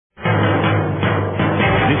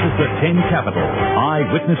is the 10 Capital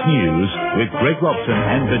Eyewitness News with Greg Robson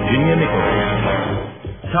and Virginia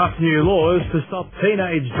Nicholls. Tough new laws to stop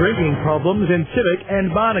teenage drinking problems in Civic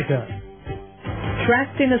and Barnacle.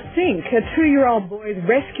 Trapped in a sink, a 2-year-old boy's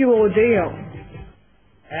rescue ordeal.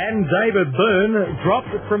 And David Byrne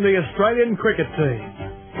dropped from the Australian cricket team.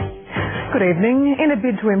 Good evening. In a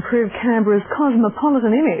bid to improve Canberra's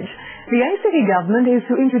cosmopolitan image, the ACT government is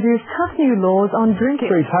to introduce tough new laws on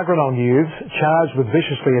drinking. 3 Tuggeranong youths charged with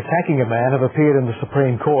viciously attacking a man have appeared in the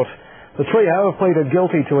Supreme Court. The trio have pleaded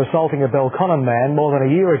guilty to assaulting a Belconnen man more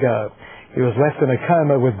than a year ago. He was left in a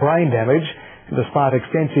coma with brain damage, and despite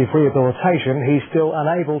extensive rehabilitation, he's still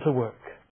unable to work.